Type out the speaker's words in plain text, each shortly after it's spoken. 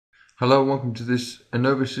Hello and welcome to this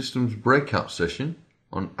Innova Systems breakout session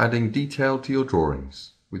on adding detail to your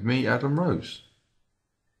drawings with me, Adam Rose.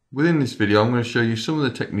 Within this video I'm going to show you some of the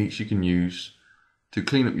techniques you can use to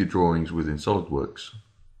clean up your drawings within SolidWorks.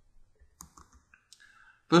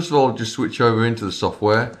 First of all, I'll just switch over into the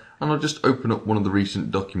software and I'll just open up one of the recent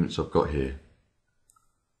documents I've got here.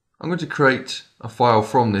 I'm going to create a file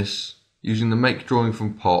from this using the Make Drawing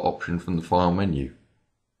from Part option from the File menu.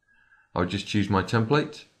 I'll just choose my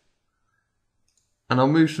template and I'll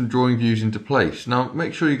move some drawing views into place. Now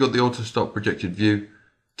make sure you've got the auto stop projected view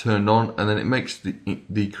turned on, and then it makes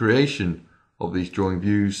the creation of these drawing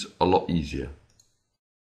views a lot easier.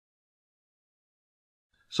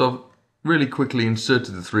 So I've really quickly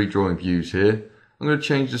inserted the three drawing views here. I'm going to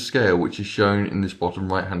change the scale, which is shown in this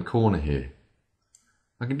bottom right hand corner here.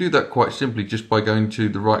 I can do that quite simply just by going to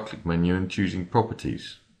the right click menu and choosing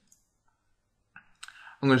Properties.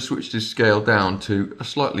 I'm going to switch this scale down to a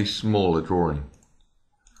slightly smaller drawing.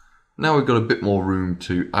 Now we've got a bit more room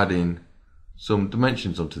to add in some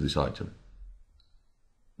dimensions onto this item.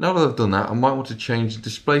 Now that I've done that, I might want to change the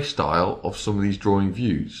display style of some of these drawing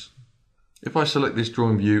views. If I select this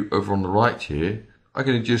drawing view over on the right here, I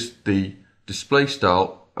can adjust the display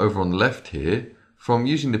style over on the left here from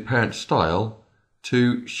using the parent style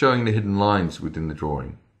to showing the hidden lines within the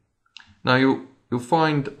drawing. Now you'll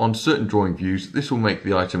find on certain drawing views that this will make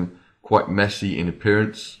the item quite messy in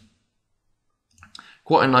appearance.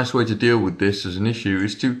 Quite a nice way to deal with this as an issue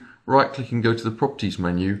is to right click and go to the Properties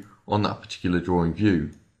menu on that particular drawing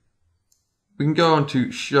view. We can go on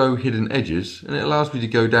to Show Hidden Edges, and it allows me to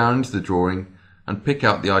go down into the drawing and pick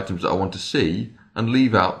out the items that I want to see and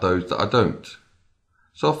leave out those that I don't.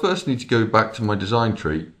 So I'll first need to go back to my design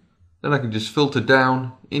tree, then I can just filter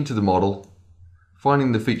down into the model,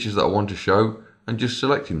 finding the features that I want to show and just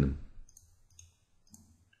selecting them.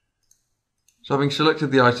 So having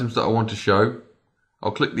selected the items that I want to show,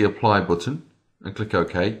 I'll click the Apply button and click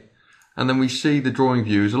OK, and then we see the drawing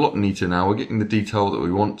view is a lot neater now. We're getting the detail that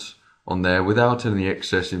we want on there without any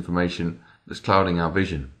excess information that's clouding our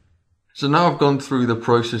vision. So now I've gone through the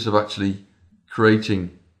process of actually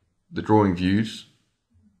creating the drawing views.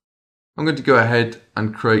 I'm going to go ahead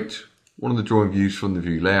and create one of the drawing views from the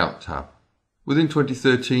View Layout tab. Within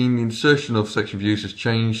 2013, the insertion of section views has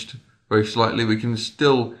changed very slightly. We can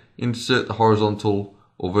still insert the horizontal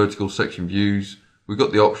or vertical section views. We've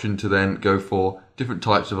got the option to then go for different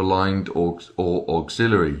types of aligned or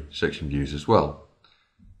auxiliary section views as well.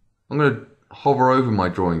 I'm going to hover over my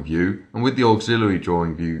drawing view, and with the auxiliary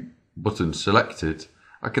drawing view button selected,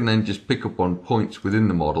 I can then just pick up on points within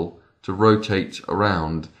the model to rotate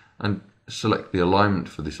around and select the alignment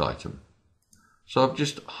for this item. So I've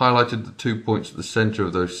just highlighted the 2 points at the center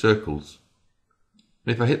of those circles.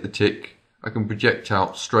 If I hit the tick, I can project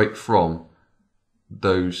out straight from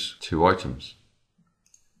those two items.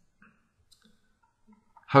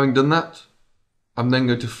 Having done that, I'm then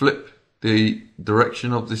going to flip the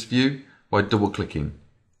direction of this view by double clicking.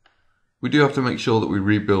 We do have to make sure that we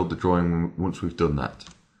rebuild the drawing once we've done that.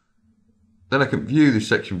 Then I can view the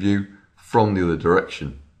section view from the other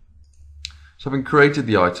direction. So having created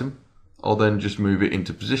the item, I'll then just move it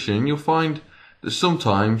into position, and you'll find that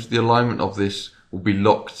sometimes the alignment of this will be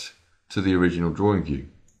locked to the original drawing view.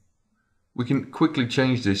 We can quickly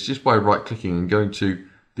change this just by right clicking and going to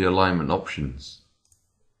the alignment options.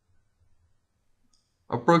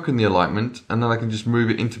 I've broken the alignment, and then I can just move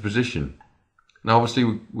it into position. Now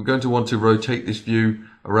obviously we're going to want to rotate this view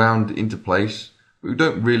around into place, but we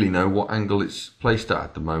don't really know what angle it's placed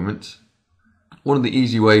at the moment. One of the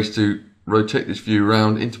easy ways to rotate this view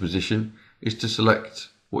around into position is to select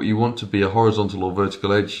what you want to be a horizontal or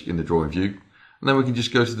vertical edge in the drawing view, and then we can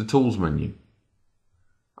just go to the Tools menu.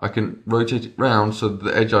 I can rotate it round so that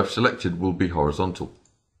the edge I've selected will be horizontal.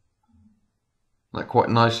 That quite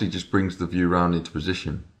nicely just brings the view round into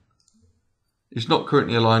position. It's not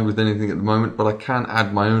currently aligned with anything at the moment, but I can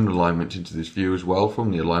add my own alignment into this view as well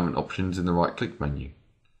from the alignment options in the right click menu.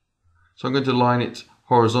 So I'm going to align it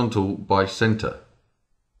horizontal by center.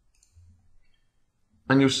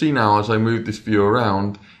 And you'll see now as I move this view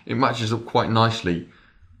around, it matches up quite nicely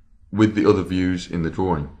with the other views in the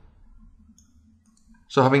drawing.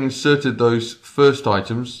 So having inserted those first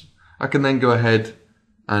items, I can then go ahead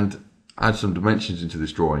and add some dimensions into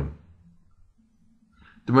this drawing.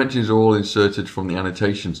 Dimensions are all inserted from the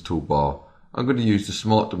Annotations toolbar. I'm going to use the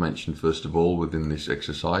Smart Dimension first of all within this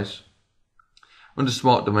exercise. Under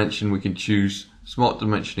Smart Dimension we can choose Smart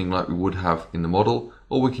Dimensioning like we would have in the model,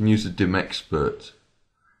 or we can use the Dim Expert.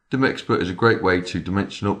 Dim Expert is a great way to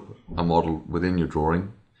dimension up a model within your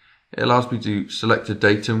drawing. It allows me to select a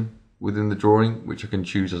datum within the drawing, which I can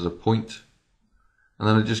choose as a point, and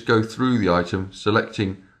then I just go through the item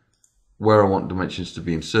selecting where I want dimensions to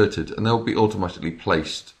be inserted, and they'll be automatically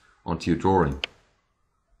placed onto your drawing.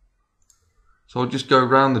 So I'll just go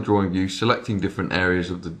around the drawing view selecting different areas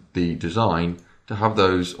of the design to have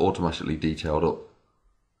those automatically detailed up.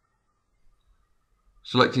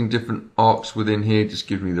 Selecting different arcs within here just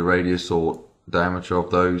gives me the radius or diameter of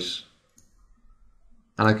those,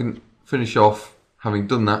 and I can finish off having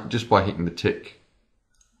done that just by hitting the tick,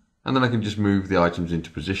 and then I can just move the items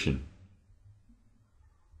into position.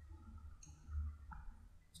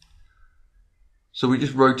 So we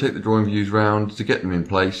just rotate the drawing views round to get them in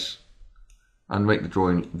place and make the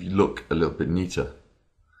drawing look a little bit neater.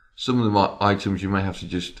 Some of the items you may have to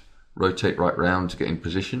just rotate right round to get in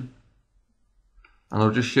position, and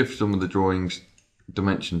I'll just shift some of the drawing's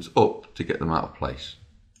dimensions up to get them out of place.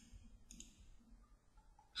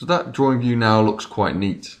 So that drawing view now looks quite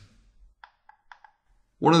neat.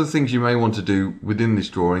 One of the things you may want to do within this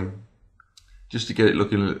drawing, just to get it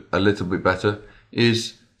looking a little bit better,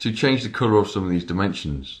 is to change the colour of some of these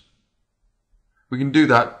dimensions. We can do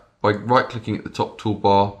that by right clicking at the top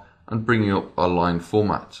toolbar and bringing up our line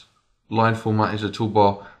format. Line format is a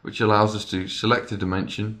toolbar which allows us to select a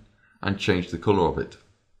dimension and change the colour of it.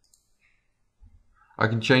 I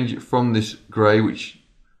can change it from this grey, which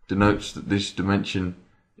denotes that this dimension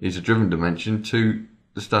is a driven dimension, to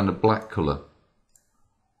the standard black colour.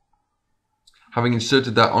 Having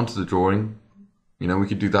inserted that onto the drawing, we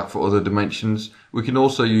could do that for other dimensions. We can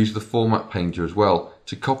also use the format painter as well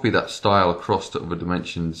to copy that style across to other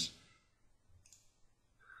dimensions.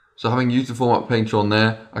 So having used the format painter on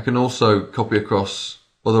there, I can also copy across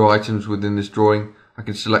other items within this drawing. I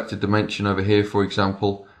can select a dimension over here, for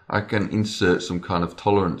example. I can insert some kind of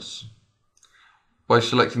tolerance. By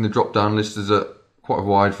selecting the drop down list, there's quite a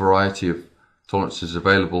wide variety of tolerances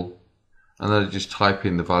available, and then I just type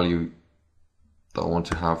in the value that I want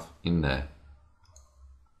to have in there.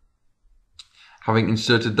 Having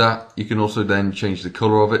inserted that, you can also then change the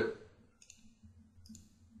colour of it,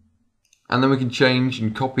 and then we can change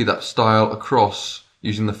and copy that style across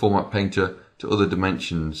using the format painter to other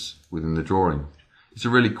dimensions within the drawing. It's a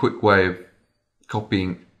really quick way of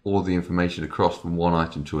copying all the information across from one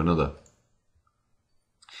item to another.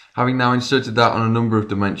 Having now inserted that on a number of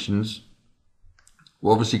dimensions,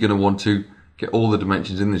 we're obviously going to want to get all the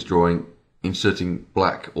dimensions in this drawing inserting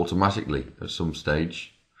black automatically at some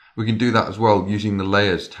stage. We can do that as well using the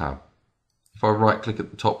Layers tab. If I right click at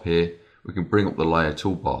the top here, we can bring up the Layer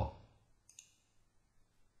toolbar.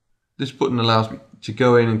 This button allows me to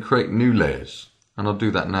go in and create new layers, and I'll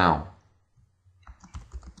do that now.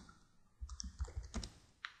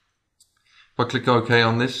 If I click OK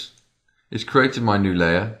on this, it's created my new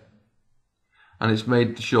layer, and it's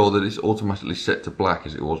made sure that it's automatically set to black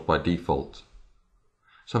as it was by default.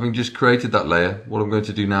 So having just created that layer, what I'm going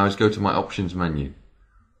to do now is go to my options menu.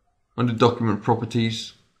 Under document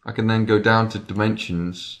properties, I can then go down to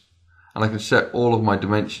dimensions, and I can set all of my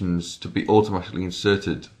dimensions to be automatically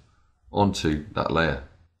inserted onto that layer.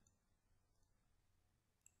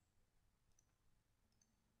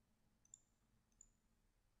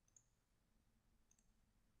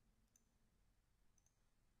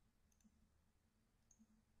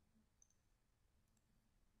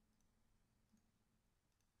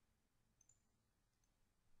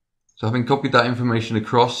 So having copied that information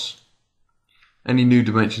across, any new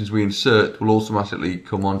dimensions we insert will automatically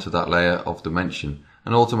come onto that layer of dimension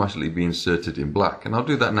and automatically be inserted in black. And I'll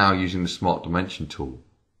do that now using the Smart Dimension tool.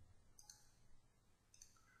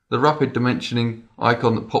 The rapid dimensioning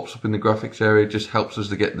icon that pops up in the graphics area just helps us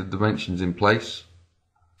to get the dimensions in place.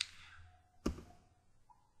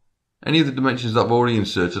 Any of the dimensions that I've already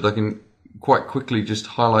inserted, I can quite quickly just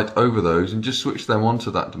highlight over those and just switch them onto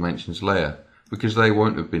that dimensions layer, because they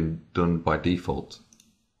won't have been done by default.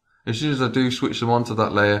 As soon as I do switch them onto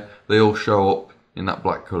that layer, they all show up in that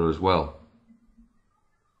black colour as well.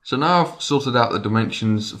 So now I've sorted out the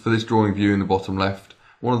dimensions for this drawing view in the bottom left,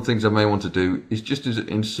 one of the things I may want to do is just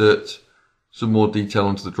insert some more detail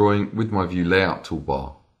onto the drawing with my View Layout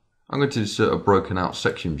toolbar. I'm going to insert a broken out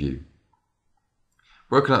section view.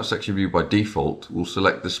 Broken out section view by default will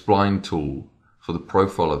select the spline tool for the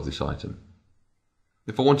profile of this item.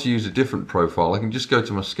 If I want to use a different profile, I can just go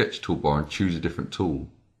to my sketch toolbar and choose a different tool.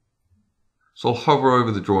 So I'll hover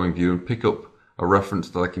over the drawing view and pick up a reference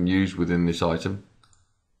that I can use within this item,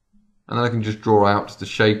 and then I can just draw out the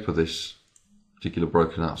shape of this particular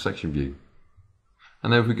broken out section view.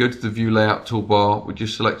 And then if we go to the View Layout toolbar, we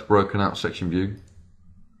just select broken out section view,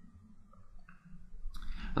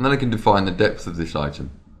 and then I can define the depth of this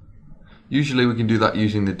item. Usually we can do that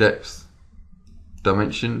using the depth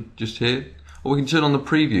dimension just here, or we can turn on the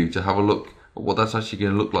preview to have a look at what that's actually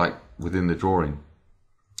going to look like within the drawing.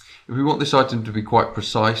 If we want this item to be quite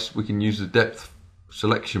precise, we can use the depth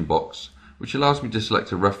selection box, which allows me to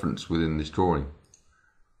select a reference within this drawing.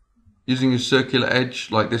 Using a circular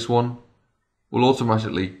edge like this one will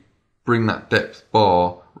automatically bring that depth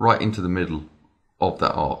bar right into the middle of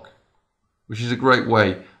that arc, which is a great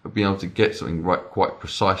way of being able to get something right quite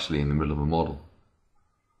precisely in the middle of a model.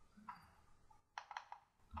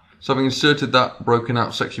 So having inserted that broken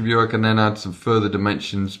out section view, I can then add some further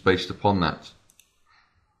dimensions based upon that.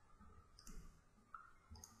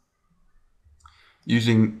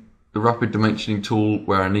 Using the rapid dimensioning tool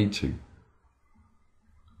where I need to.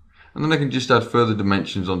 And then I can just add further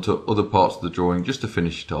dimensions onto other parts of the drawing just to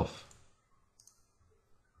finish it off.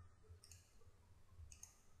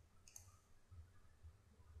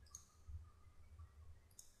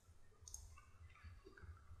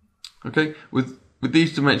 Okay, with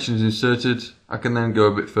these dimensions inserted, I can then go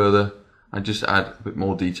a bit further and just add a bit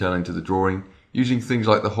more detail into the drawing using things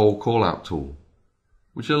like the hole callout tool,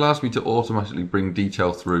 which allows me to automatically bring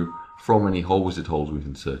detail through from any hole wizard holes we've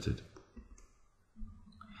inserted.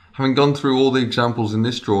 Having gone through all the examples in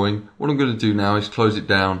this drawing, what I'm going to do now is close it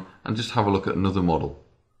down and just have a look at another model.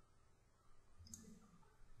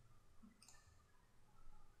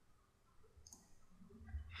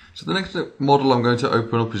 So the next model I'm going to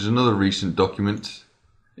open up is another recent document.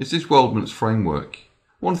 It's this weldments framework.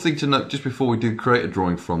 One thing to note just before we do create a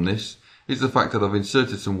drawing from this is the fact that I've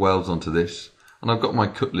inserted some welds onto this, and I've got my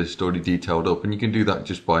cut list already detailed up, and you can do that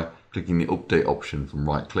just by clicking the update option from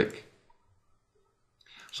right click.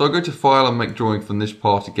 So I'll go to file and make drawing from this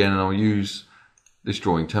part again, and I'll use this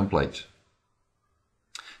drawing template.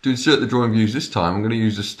 To insert the drawing views this time, I'm going to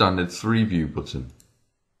use the standard 3 view button.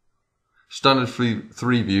 Standard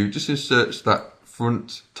 3 view just inserts that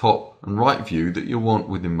front, top and right view that you'll want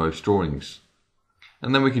within most drawings.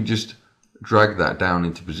 And then we can just drag that down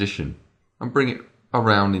into position and bring it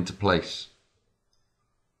around into place.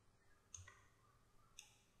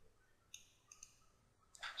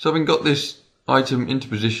 So having got this item into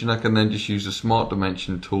position, I can then just use the Smart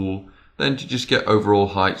Dimension tool then to just get overall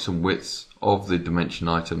heights and widths of the dimension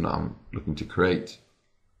item that I'm looking to create.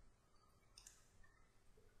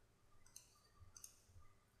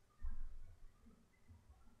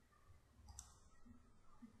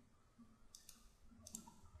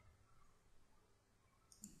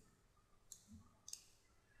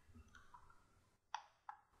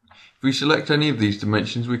 If we select any of these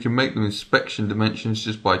dimensions, we can make them inspection dimensions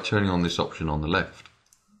just by turning on this option on the left.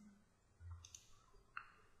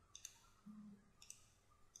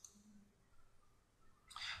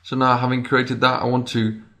 So now, having created that, I want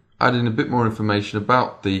to add in a bit more information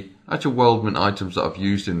about the actual weldment items that I've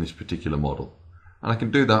used in this particular model. And I can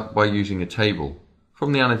do that by using a table.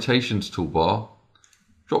 From the annotations toolbar,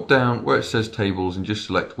 drop down where it says tables and just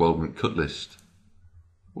select weldment cut list.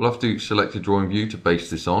 We'll have to select a drawing view to base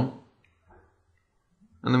this on.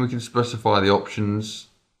 And then we can specify the options.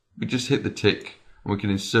 We just hit the tick and we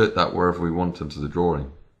can insert that wherever we want into the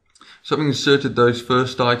drawing. So having inserted those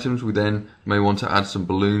first items, we then may want to add some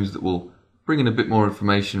balloons that will bring in a bit more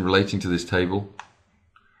information relating to this table.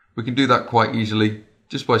 We can do that quite easily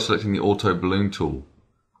just by selecting the Auto Balloon tool.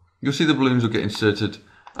 You'll see the balloons will get inserted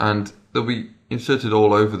and they'll be inserted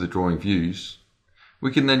all over the drawing views.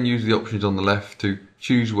 We can then use the options on the left to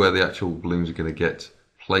choose where the actual balloons are going to get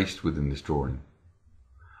placed within this drawing.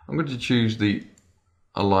 I'm going to choose the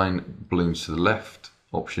Align Balloons to the Left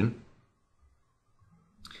option,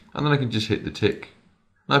 and then I can just hit the tick.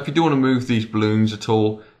 Now if you do want to move these balloons at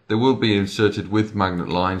all, they will be inserted with magnet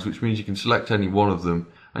lines, which means you can select any one of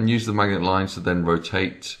them and use the magnet lines to then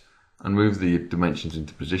rotate and move the dimensions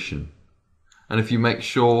into position. And if you make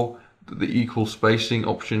sure that the equal spacing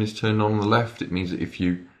option is turned on the left, it means that if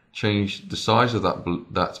you change the size of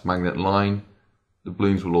that magnet line, the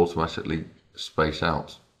balloons will automatically space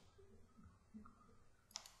out.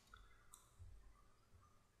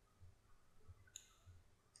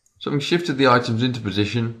 So having shifted the items into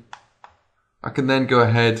position, I can then go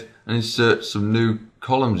ahead and insert some new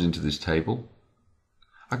columns into this table.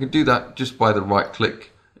 I can do that just by the right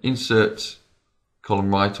click, insert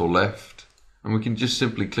column right or left, and we can just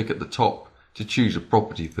simply click at the top to choose a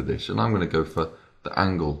property for this, and I'm going to go for the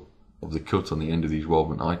angle of the cut on the end of these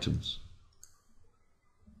weldment items.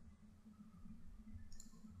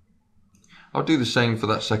 I'll do the same for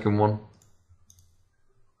that second one.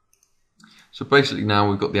 So basically now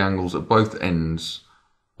we've got the angles at both ends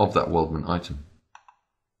of that weldment item.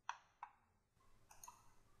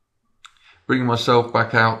 Bringing myself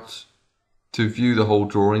back out to view the whole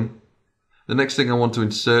drawing. The next thing I want to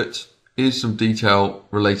insert is some detail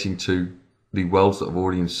relating to the welds that I've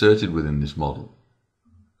already inserted within this model.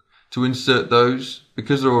 To insert those,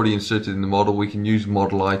 because they're already inserted in the model, we can use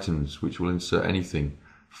model items, which will insert anything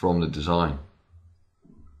from the design.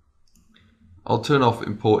 I'll turn off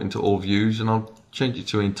import into all views and I'll change it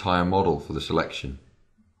to an entire model for the selection.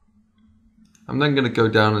 I'm then going to go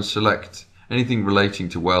down and select anything relating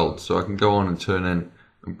to welds, so I can go on and turn in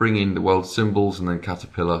and bring in the weld symbols and then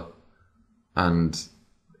caterpillar and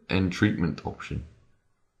end treatment option.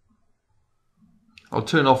 I'll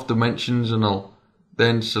turn off dimensions and I'll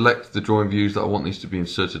then select the drawing views that I want these to be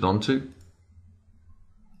inserted onto.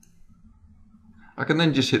 I can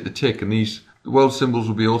then just hit the tick and the weld symbols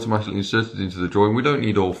will be automatically inserted into the drawing. We don't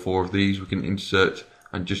need all 4 of these, we can insert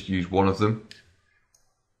and just use one of them.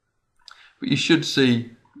 But you should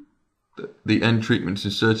see the end treatments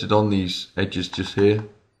inserted on these edges just here.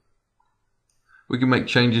 We can make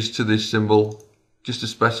changes to this symbol just to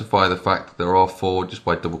specify the fact that there are 4 just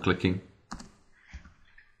by double clicking.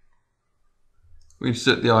 We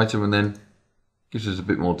insert the item and then gives us a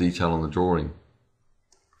bit more detail on the drawing.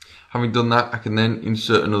 Having done that, I can then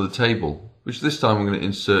insert another table, which this time I'm going to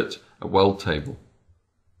insert a weld table.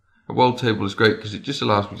 A weld table is great because it just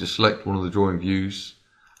allows me to select one of the drawing views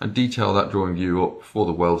and detail that drawing view up for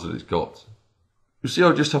the welds that it's got. You see,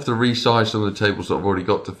 I'll just have to resize some of the tables that I've already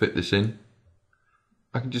got to fit this in.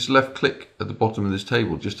 I can just left click at the bottom of this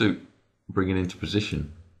table just to bring it into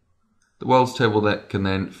position. The welds table that can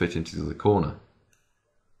then fit into the corner.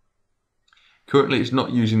 Currently it's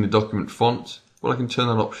not using the document font, but I can turn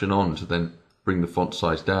that option on to then bring the font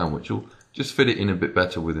size down, which will just fit it in a bit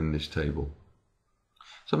better within this table.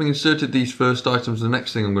 So having inserted these first items, the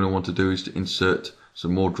next thing I'm going to want to do is to insert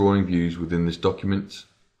some more drawing views within this document.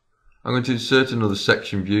 I'm going to insert another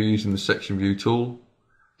section view using the section view tool.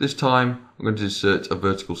 This time I'm going to insert a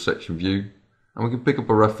vertical section view, and we can pick up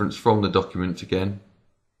a reference from the document again.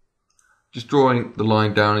 Just drawing the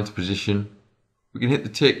line down into position. We can hit the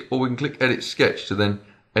tick or we can click edit sketch to then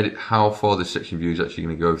edit how far this section view is actually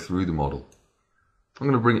going to go through the model. I'm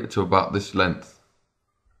going to bring it to about this length.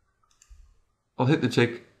 I'll hit the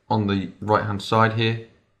tick on the right hand side here,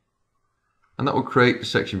 and that will create the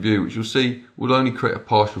section view, which you'll see will only create a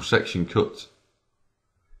partial section cut.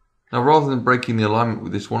 Now, rather than breaking the alignment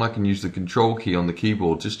with this one, I can use the control key on the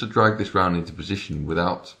keyboard just to drag this round into position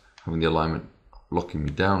without having the alignment locking me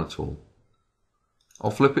down at all.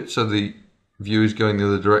 I'll flip it so the view is going the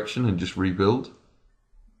other direction and just rebuild.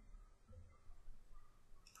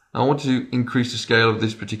 Now I want to increase the scale of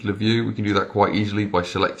this particular view. We can do that quite easily by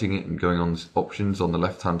selecting it and going on options on the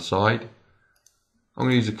left hand side. I'm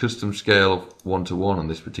going to use a custom scale of 1:1 on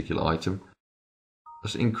this particular item.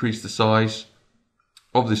 Let's increase the size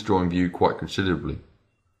of this drawing view quite considerably.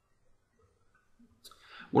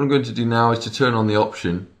 What I'm going to do now is to turn on the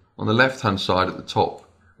option on the left hand side at the top,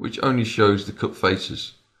 which only shows the cut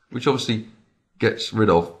faces, which obviously gets rid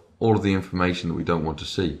of all of the information that we don't want to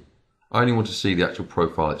see. I only want to see the actual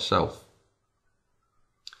profile itself.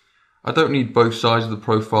 I don't need both sides of the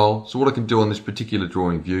profile, so what I can do on this particular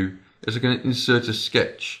drawing view is I can insert a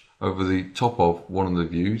sketch over the top of one of the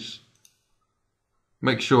views,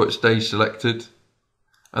 make sure it stays selected,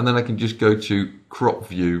 and then I can just go to crop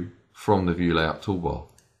view from the view layout toolbar.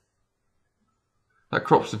 That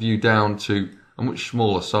crops the view down to a much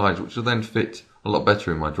smaller size, which will then fit a lot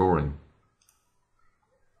better in my drawing.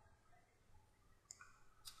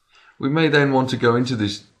 We may then want to go into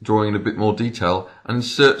this drawing in a bit more detail and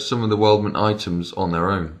insert some of the weldment items on their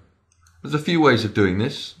own. There's a few ways of doing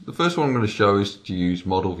this. The first one I'm going to show is to use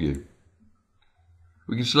model view.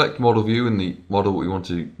 We can select model view in the model we want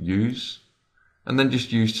to use, and then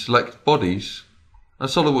just use select bodies, and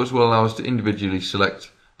SolidWorks will allow us to individually select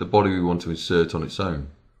the body we want to insert on its own.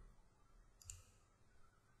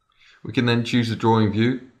 We can then choose the drawing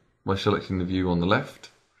view by selecting the view on the left.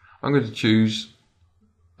 I'm going to choose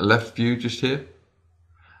a left view just here,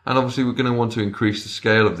 and obviously we're going to want to increase the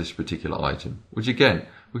scale of this particular item, which again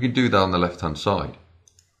we can do that on the left hand side.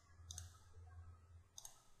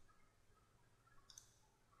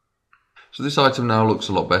 So this item now looks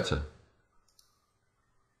a lot better.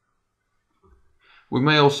 We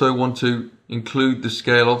may also want to include the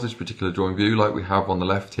scale of this particular drawing view like we have on the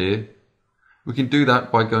left here. We can do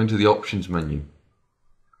that by going to the options menu,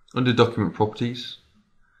 under document properties,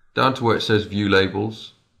 down to where it says view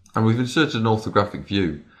labels, and we've inserted an orthographic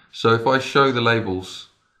view. So if I show the labels,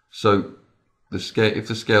 so the scale, if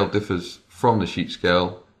the scale differs from the sheet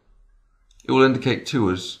scale, it will indicate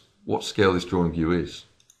to us what scale this drawing view is.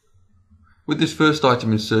 With this first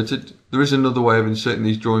item inserted, there is another way of inserting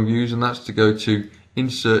these drawing views, and that's to go to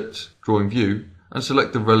Insert Drawing View and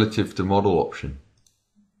select the Relative to Model option.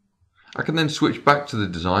 I can then switch back to the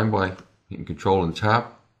design by hitting Control and Tab,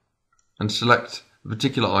 and select the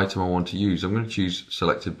particular item I want to use. I'm going to choose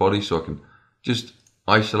selected body so I can just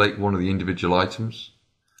isolate one of the individual items.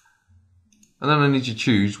 And then I need to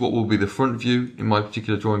choose what will be the front view in my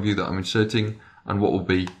particular drawing view that I'm inserting, and what will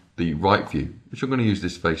be the right view, which I'm going to use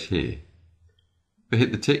this face here. If I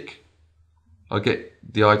hit the tick, I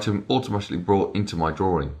get the item automatically brought into my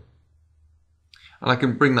drawing. And I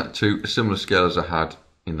can bring that to a similar scale as I had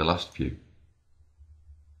in the last view.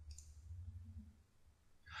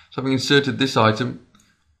 So having inserted this item,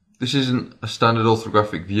 this isn't a standard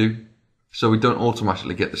orthographic view, so we don't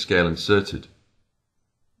automatically get the scale inserted.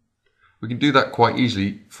 We can do that quite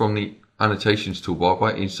easily from the annotations toolbar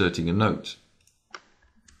by inserting a note.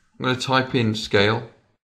 I'm going to type in scale,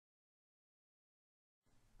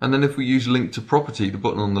 and then if we use link to property, the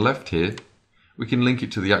button on the left here, we can link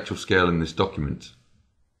it to the actual scale in this document.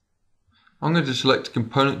 I'm going to select a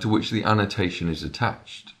component to which the annotation is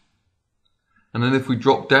attached. And then if we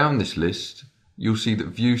drop down this list, you'll see that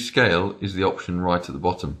view scale is the option right at the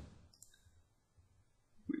bottom.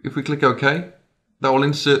 If we click OK, that will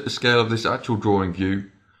insert the scale of this actual drawing view,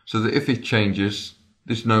 so that if it changes,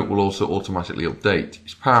 this note will also automatically update.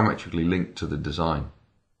 It's parametrically linked to the design.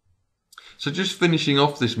 So just finishing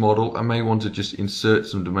off this model, I may want to just insert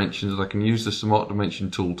some dimensions, and I can use the Smart Dimension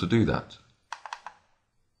tool to do that.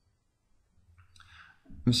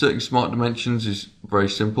 Inserting smart dimensions is very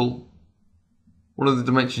simple. One of the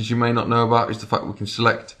dimensions you may not know about is the fact we can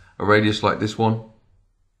select a radius like this one,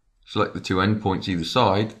 select the two endpoints either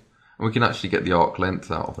side, and we can actually get the arc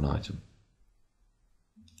length out of an item.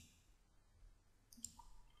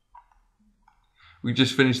 We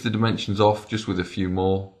just finished the dimensions off just with a few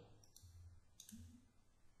more.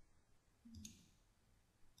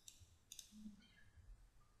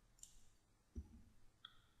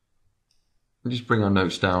 And just bring our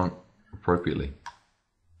notes down appropriately.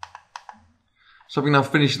 So having now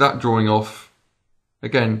finished that drawing off,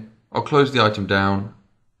 again, I'll close the item down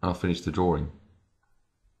and I'll finish the drawing.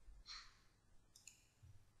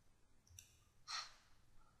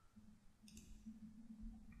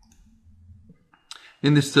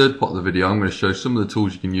 In this third part of the video, I'm going to show some of the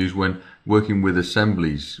tools you can use when working with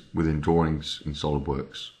assemblies within drawings in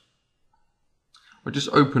SolidWorks. I'll just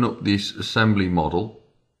open up this assembly model,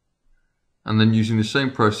 and then using the same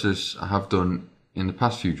process I have done in the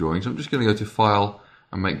past few drawings, I'm just going to go to File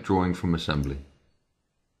and make Drawing from Assembly.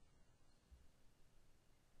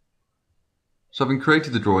 So having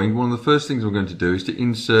created the drawing, one of the first things I'm going to do is to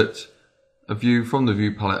insert a view from the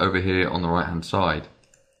view palette over here on the right hand side.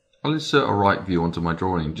 I'll insert a right view onto my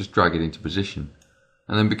drawing, just drag it into position.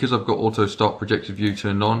 And then because I've got Auto Start Projected View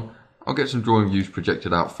turned on, I'll get some drawing views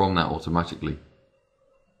projected out from that automatically.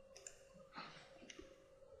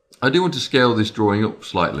 I do want to scale this drawing up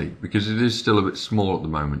slightly because it is still a bit small at the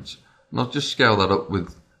moment. And I'll just scale that up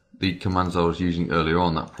with the commands I was using earlier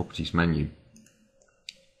on, that Properties menu.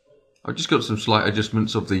 I've just got some slight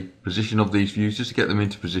adjustments of the position of these views just to get them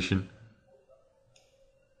into position.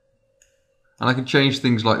 And I can change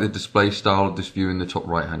things like the display style of this view in the top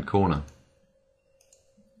right hand corner.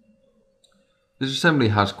 This assembly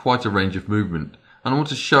has quite a range of movement, and I want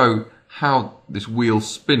to show how this wheel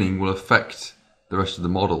spinning will affect the rest of the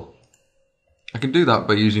model. I can do that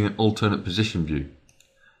by using an alternate position view.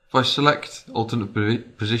 If I select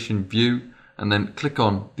alternate position view and then click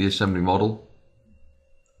on the assembly model,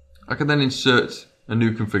 I can then insert a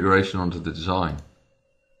new configuration onto the design.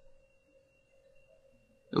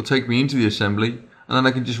 It'll take me into the assembly, and then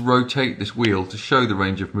I can just rotate this wheel to show the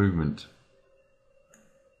range of movement.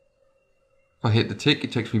 If I hit the tick,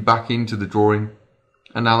 it takes me back into the drawing,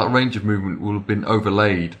 and now that range of movement will have been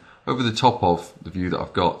overlaid over the top of the view that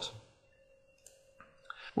I've got.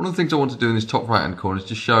 One of the things I want to do in this top right hand corner is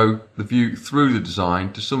to show the view through the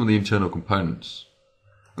design to some of the internal components.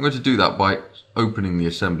 I'm going to do that by opening the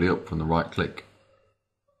assembly up from the right click.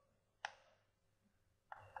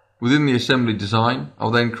 Within the assembly design,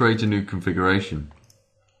 I'll then create a new configuration.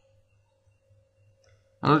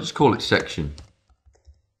 And I'll just call it section.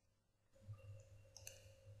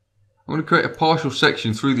 I'm going to create a partial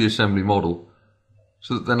section through the assembly model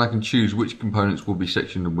so that then I can choose which components will be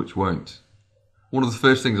sectioned and which won't. One of the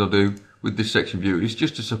first things I'll do with this section view is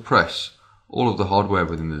just to suppress all of the hardware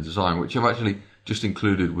within the design, which I've actually just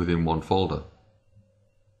included within one folder.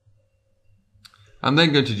 I'm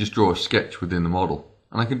then going to just draw a sketch within the model,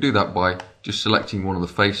 and I can do that by just selecting one of the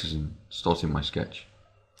faces and starting my sketch.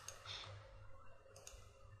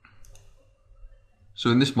 So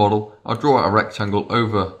in this model, I'll draw out a rectangle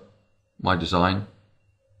over my design,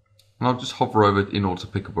 and I'll just hover over it in order to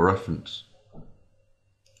pick up a reference.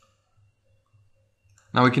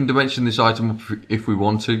 Now we can dimension this item up if we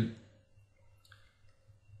want to.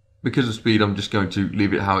 Because of speed, I'm just going to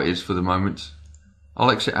leave it how it is for the moment.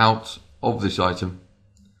 I'll exit out of this item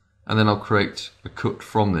and then I'll create a cut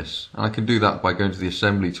from this. And I can do that by going to the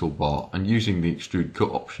assembly toolbar and using the extrude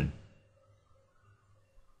cut option.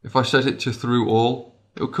 If I set it to through all,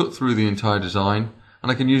 it will cut through the entire design,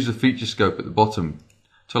 and I can use the feature scope at the bottom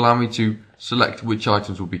to allow me to select which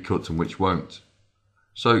items will be cut and which won't.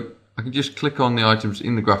 So I can just click on the items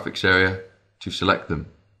in the graphics area to select them.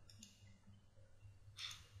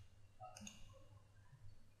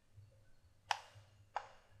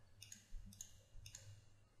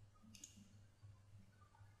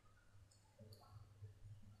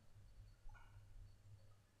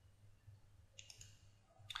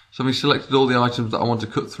 So having selected all the items that I want to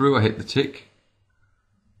cut through, I hit the tick.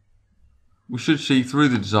 We should see through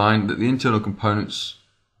the design that the internal components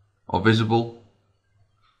are visible,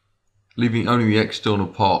 leaving only the external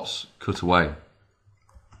parts cut away.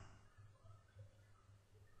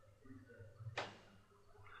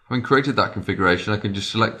 Having created that configuration, I can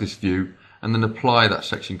just select this view and then apply that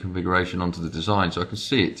section configuration onto the design so I can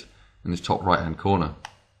see it in this top right hand corner.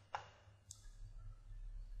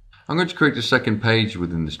 I'm going to create a second page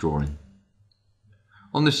within this drawing.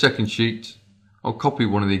 On this second sheet, I'll copy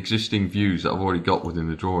one of the existing views that I've already got within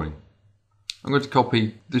the drawing. I'm going to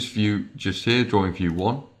copy this view just here, drawing view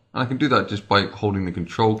 1, and I can do that just by holding the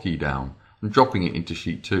control key down and dropping it into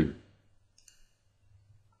sheet 2.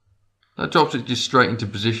 That drops it just straight into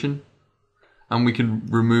position, and we can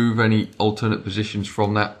remove any alternate positions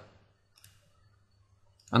from that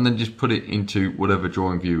and then just put it into whatever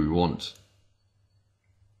drawing view we want.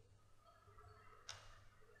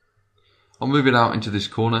 I'll move it out into this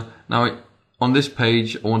corner. Now on this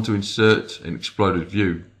page I want to insert an exploded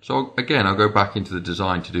view. So again, I'll go back into the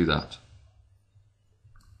design to do that.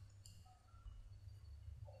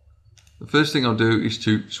 The first thing I'll do is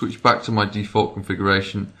to switch back to my default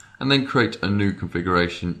configuration and then create a new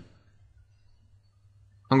configuration.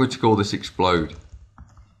 I'm going to call this explode.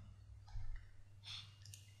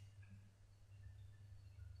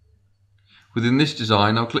 Within this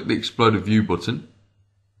design, I'll click the exploded view button,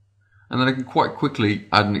 and then I can quite quickly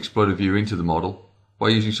add an exploded view into the model by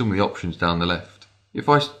using some of the options down the left. If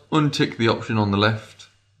I untick the option on the left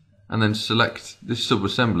and then select this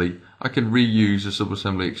subassembly, I can reuse a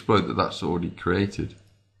subassembly explode that's already created.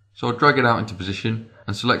 So I'll drag it out into position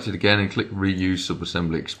and select it again and click reuse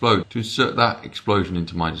subassembly explode to insert that explosion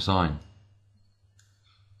into my design.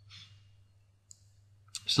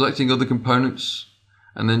 Selecting other components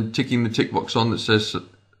and then ticking the tick box on that says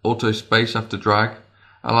auto space after drag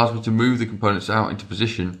allows me to move the components out into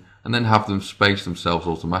position and then have them space themselves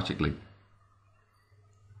automatically.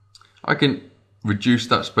 I can reduce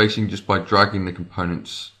that spacing just by dragging the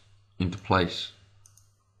components into place.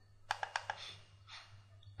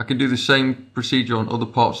 I can do the same procedure on other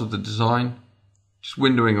parts of the design, just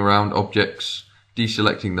windowing around objects,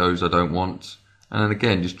 deselecting those I don't want, and then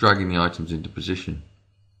again just dragging the items into position.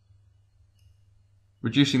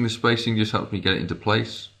 Reducing the spacing just helps me get it into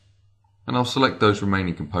place, and I'll select those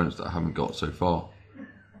remaining components that I haven't got so far.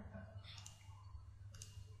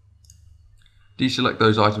 Deselect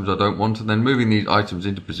those items I don't want, and then moving these items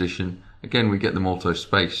into position, again we get them auto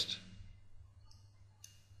spaced.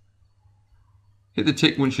 Hit the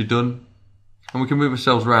tick once you're done, and we can move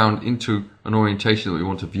ourselves around into an orientation that we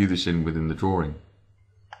want to view this in within the drawing.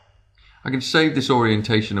 I can save this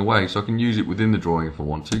orientation away so I can use it within the drawing if I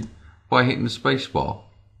want to by hitting the space bar.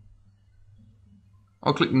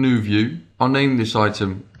 I'll click New View. I'll name this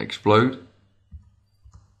item Explode,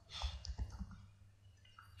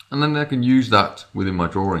 and then I can use that within my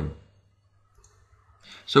drawing.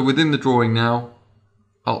 So within the drawing now,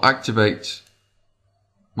 I'll activate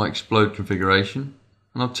my Explode configuration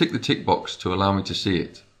and I'll tick the tick box to allow me to see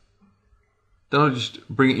it. Then I'll just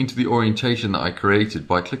bring it into the orientation that I created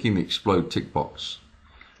by clicking the Explode tick box.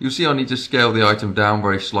 You'll see I need to scale the item down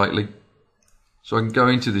very slightly, so I can go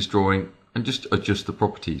into this drawing and just adjust the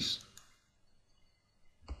properties.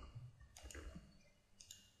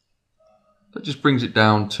 That just brings it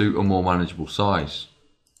down to a more manageable size.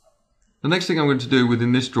 The next thing I'm going to do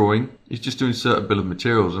within this drawing is just to insert a bill of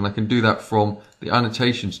materials, and I can do that from the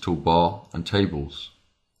annotations toolbar and tables.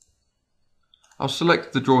 I'll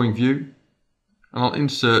select the drawing view and I'll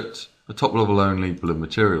insert a top level only bill of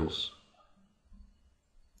materials.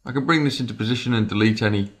 I can bring this into position and delete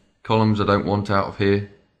any columns I don't want out of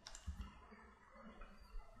here.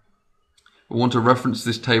 I want to reference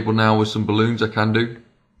this table now with some balloons, I can do.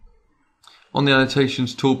 On the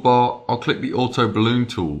annotations toolbar, I'll click the auto balloon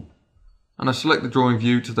tool and I select the drawing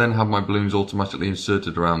view to then have my balloons automatically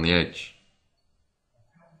inserted around the edge.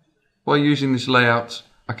 By using this layout,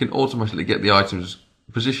 I can automatically get the items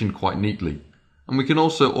positioned quite neatly. And we can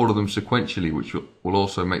also order them sequentially, which will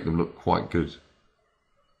also make them look quite good.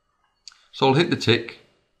 So I'll hit the tick,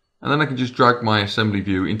 and then I can just drag my assembly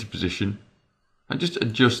view into position and just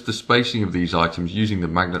adjust the spacing of these items using the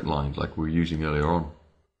magnet lines like we were using earlier on.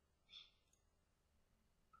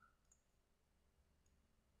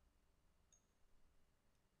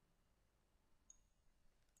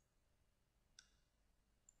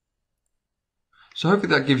 So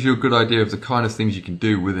hopefully that gives you a good idea of the kind of things you can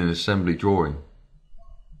do with an assembly drawing.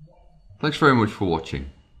 Thanks very much for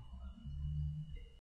watching.